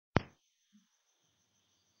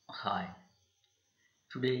Hi,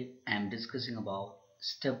 today I am discussing about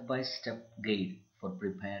step-by-step guide for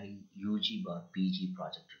preparing UG bar PG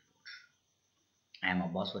project report. I am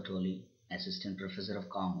Abbas Vattoli, Assistant Professor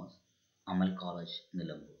of Commerce, Amal College,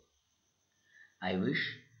 Nilambur. I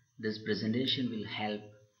wish this presentation will help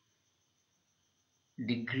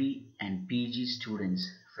degree and PG students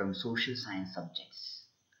from social science subjects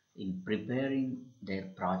in preparing their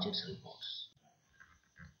project reports.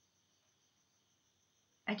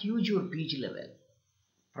 At UG or PG level,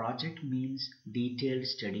 project means detailed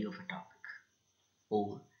study of a topic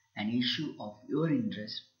or an issue of your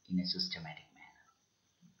interest in a systematic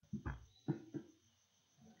manner.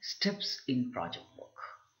 Steps in project work.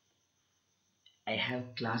 I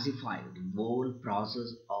have classified the whole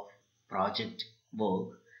process of project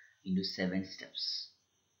work into 7 steps.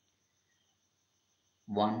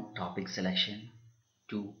 1. Topic selection.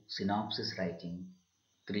 2. Synopsis writing.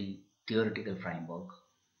 3. Theoretical framework.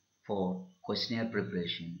 4. Questionnaire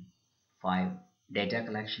preparation. 5. Data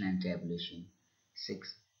collection and tabulation.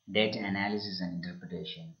 6. Data analysis and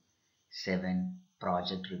interpretation. 7.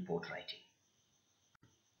 Project report writing.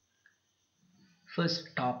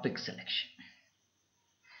 First, topic selection.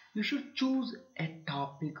 You should choose a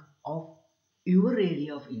topic of your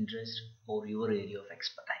area of interest or your area of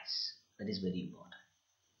expertise. That is very important.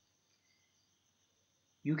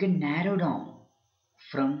 You can narrow down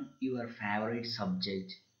from your favorite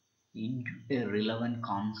subject into a relevant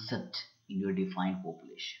concept in your defined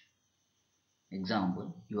population.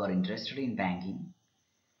 Example, you are interested in banking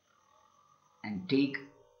and take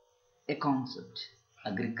a concept,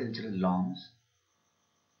 agricultural loans,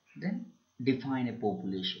 then define a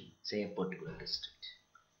population, say a particular district.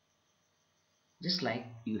 Just like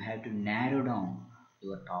you have to narrow down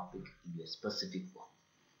your topic into a specific one.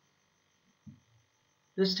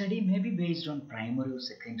 Your study may be based on primary or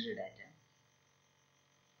secondary data.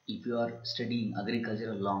 If you are studying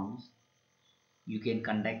agricultural loans, you can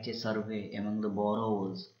conduct a survey among the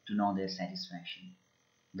borrowers to know their satisfaction.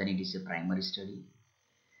 Then it is a primary study.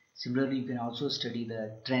 Similarly, you can also study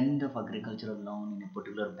the trend of agricultural loan in a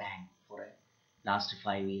particular bank for a last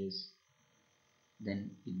 5 years.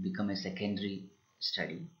 Then it becomes a secondary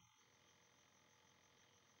study.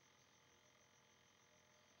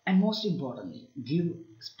 And most importantly, give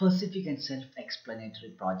specific and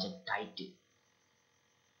self-explanatory project title.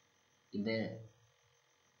 In the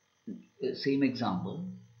same example,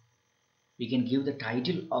 we can give the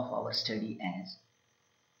title of our study as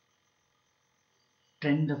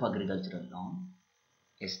Trend of Agricultural Loan,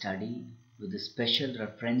 a study with a special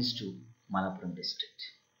reference to Malappuram district.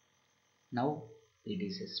 Now it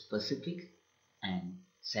is a specific and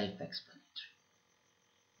self-explanatory.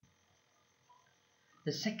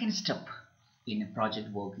 The second step in a project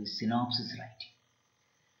work is synopsis writing.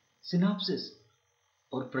 Synopsis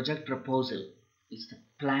or project proposal is the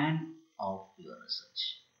plan of your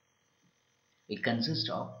research. It consists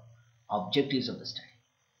of objectives of the study.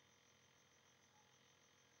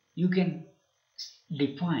 You can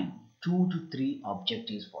define 2 to 3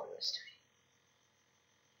 objectives for your study.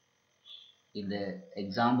 In the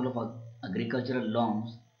example of agricultural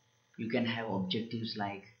loans, you can have objectives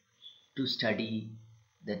like to study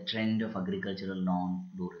the trend of agricultural loan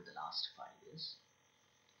during the last 5 years,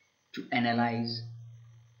 to analyze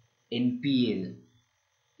NPL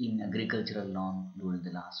in agricultural loan during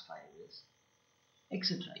the last 5 years,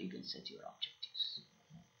 etc. You can set your objectives.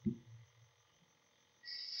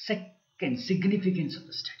 Second, significance of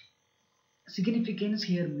the study. Significance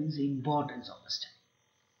here means importance of the study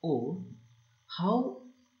or how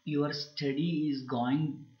your study is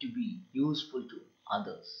going to be useful to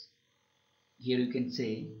others. Here you can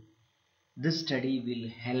say this study will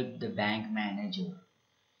help the bank manager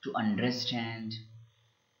to understand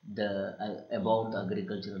about the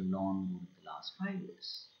agricultural loan during the last 5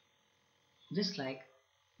 years. Just like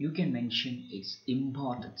you can mention its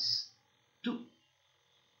importance to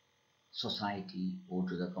society or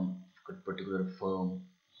to the particular firm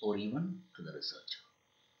or even to the researcher.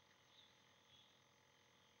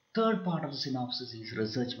 Third part of the synopsis is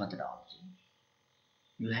research methodology.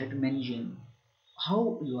 You have to mention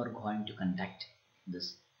how you are going to conduct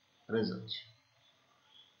this research.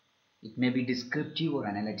 It may be descriptive or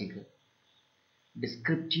analytical.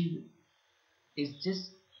 Descriptive is just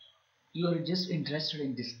you are just interested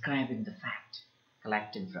in describing the fact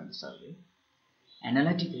collected from the survey.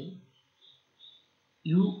 Analytical,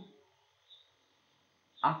 you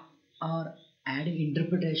are adding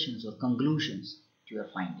interpretations or conclusions to your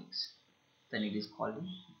findings. Then it is called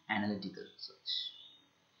analytical research.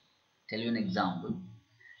 Tell you an example.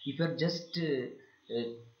 If you are just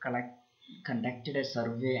conducted a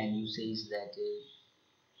survey and you say that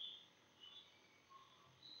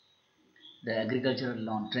The agricultural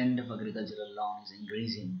loan trend of agricultural loan is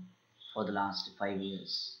increasing for the last 5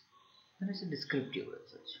 years. That is a descriptive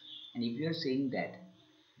research. And if you are saying that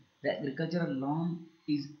the agricultural loan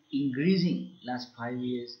is increasing last 5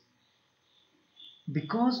 years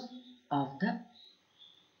because of the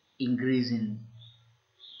increase in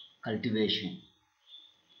cultivation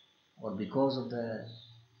or because of the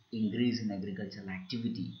increase in agricultural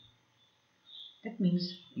activity, that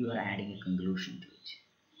means you are adding a conclusion to it.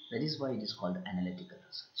 That is why it is called analytical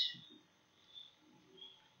research.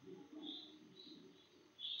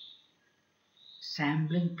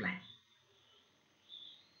 Sampling plan.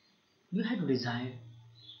 You have to decide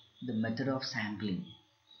the method of sampling.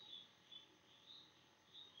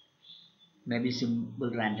 Maybe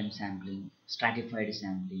simple random sampling, stratified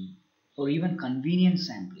sampling, or even convenience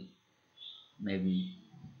sampling may be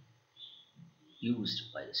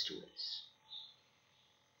used by the students.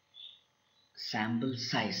 Sample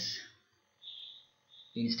size.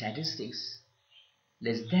 In statistics,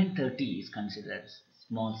 less than 30 is considered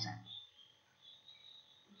small sample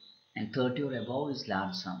and 30 or above is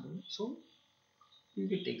large sample. So you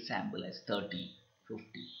can take sample as 30, 50,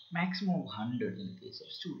 maximum of 100 in the case of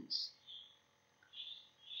students.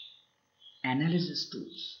 Analysis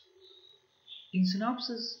tools. In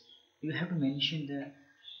Synopsis, you have to mention the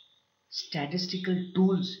statistical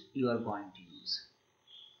tools you are going to use,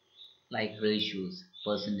 like ratios,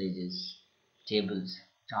 percentages, tables,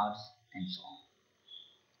 charts, and so on.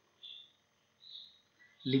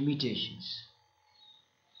 Limitations.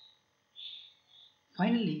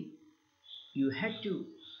 Finally, you had to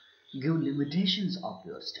give limitations of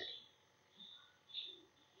your study,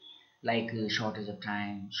 like shortage of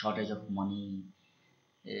time, shortage of money.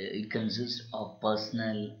 It consists of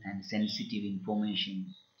personal and sensitive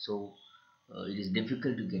information, so it is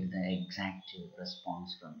difficult to get the exact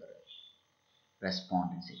response from the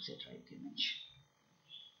respondents, etc. You can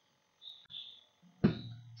mention.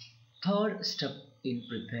 Third step in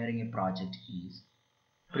preparing a project is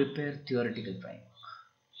prepare theoretical framework.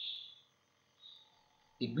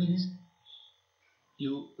 It means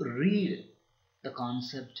you read the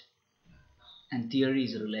concept and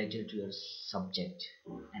theories related to your subject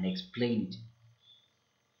and explain it.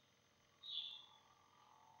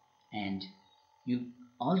 And you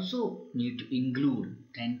also need to include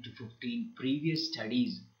 10 to 15 previous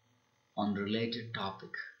studies on related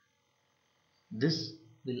topic. This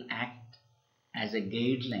will act as a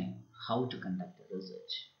guideline how to conduct the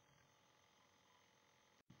research.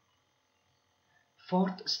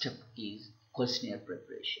 Fourth step is questionnaire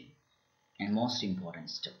preparation, and most important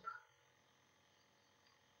step.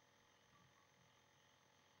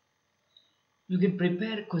 You can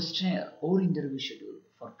prepare a questionnaire or interview schedule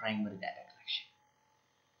for primary data collection.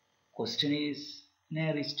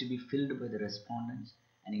 Questionnaire is to be filled by the respondents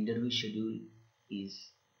and interview schedule is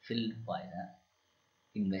filled by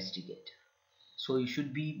the investigator. So you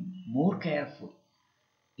should be more careful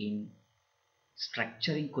in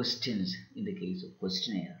structuring questions in the case of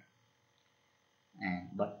questionnaire.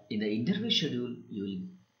 But in the interview schedule,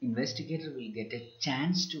 investigator will get a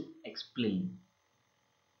chance to explain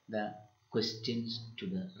the questions to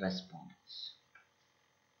the respondents.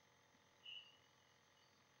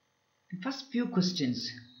 The first few questions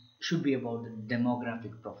should be about the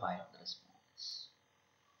demographic profile of the respondents.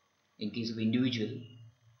 In case of individual,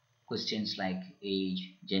 questions like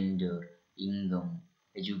age, gender, income,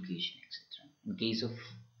 education, etc. In case of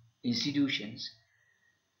institutions,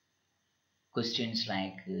 questions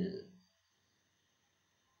like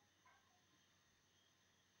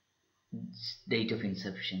date of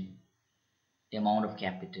inception, amount of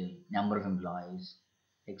capital, number of employees,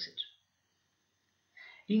 etc.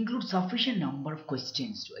 Include sufficient number of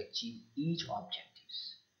questions to achieve each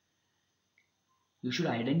objectives. You should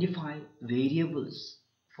identify variables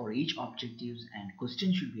for each objectives and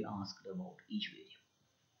questions should be asked about each variable.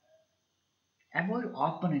 Avoid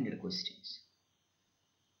open-ended questions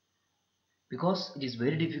because it is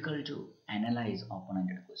very difficult to analyze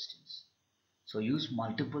open-ended questions. So use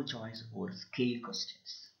multiple choice or scale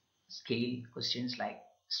questions. Scale questions like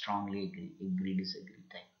strongly agree, disagree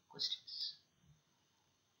type questions.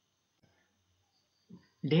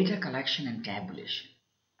 Data collection and tabulation.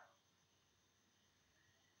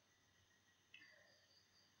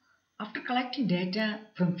 After collecting data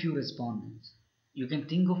from few respondents, you can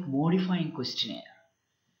think of modifying questionnaire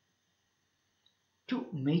to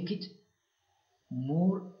make it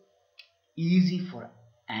more easy for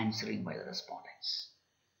answering by the respondents.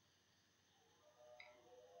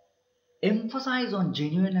 Emphasize on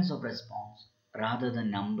genuineness of response rather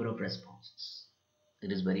than number of responses.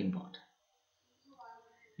 It is very important.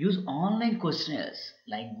 Use online questionnaires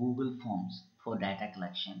like Google Forms for data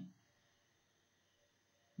collection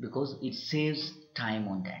because it saves time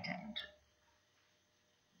on data entry.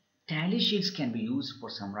 Tally sheets can be used for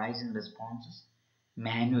summarizing responses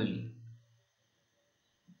manually.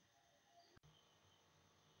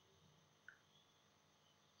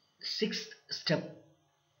 Sixth step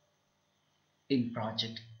in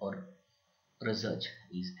project or research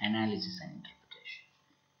is analysis and interpretation.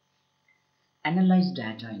 Analyze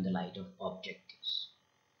data in the light of objectives.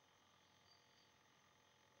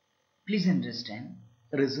 Please understand,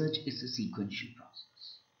 research is a sequential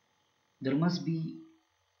process. There must be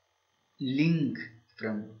link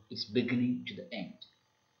from its beginning to the end.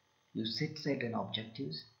 You set certain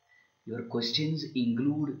objectives. Your questions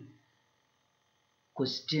include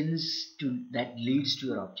questions that leads to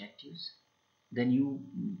your objectives. Then you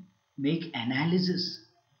make analysis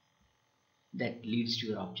that leads to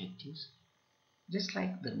your objectives. Just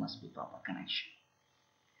like there must be proper connection.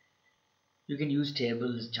 You can use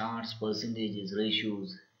tables, charts, percentages,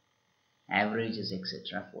 ratios, averages,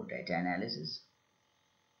 etc. for data analysis.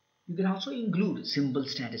 You can also include simple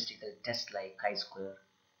statistical tests like chi-square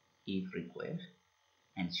if required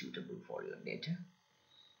and suitable for your data.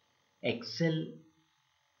 Excel,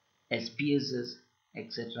 SPSS,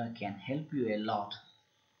 etc. can help you a lot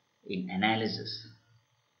in analysis.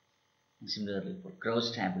 And similarly for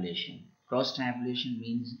cross tabulation. Cross tabulation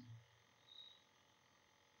means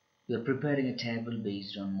you are preparing a table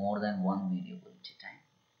based on more than one variable at a time.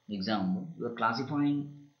 Example, you are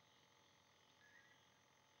classifying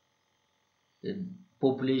the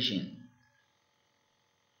population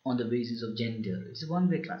on the basis of gender. It's a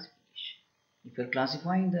one-way classification. If you are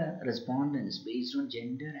classifying the respondents based on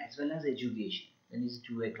gender as well as education, then it's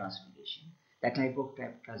two-way classification. That type of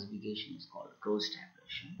classification is called cross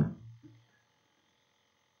tabulation.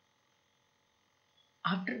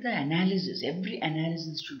 After the analysis, every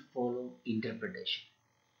analysis should follow interpretation.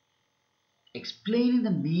 Explaining the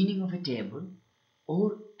meaning of a table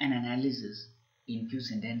or an analysis in few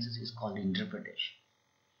sentences is called interpretation.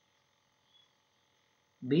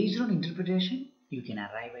 Based on interpretation, you can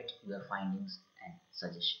arrive at your findings and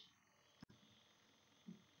suggestions.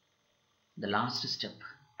 The last step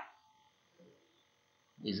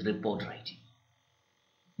is report writing.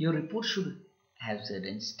 Your report should have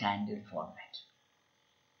certain standard format.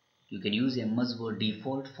 You can use MS Word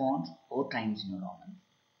default font or Times New Roman.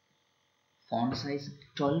 Font size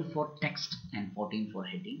 12 for text and 14 for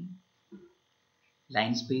heading.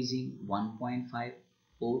 Line spacing 1.5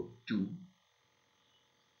 or 2.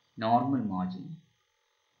 Normal margin.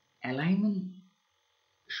 Alignment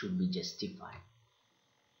should be justified.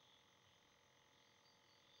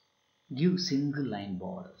 Give single line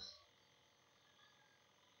borders.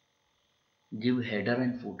 Give header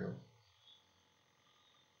and footer.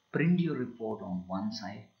 Print your report on one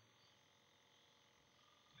side.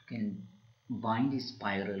 You can bind a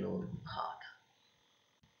spiral or heart.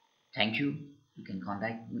 Thank you. You can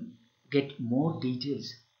contact me. Get more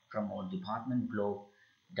details from our department blog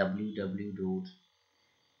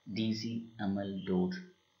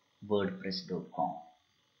www.dcamal.wordpress.com,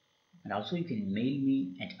 and also you can mail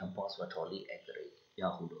me at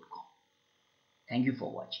abbasvattoli@yahoo.com. Thank you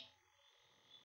for watching.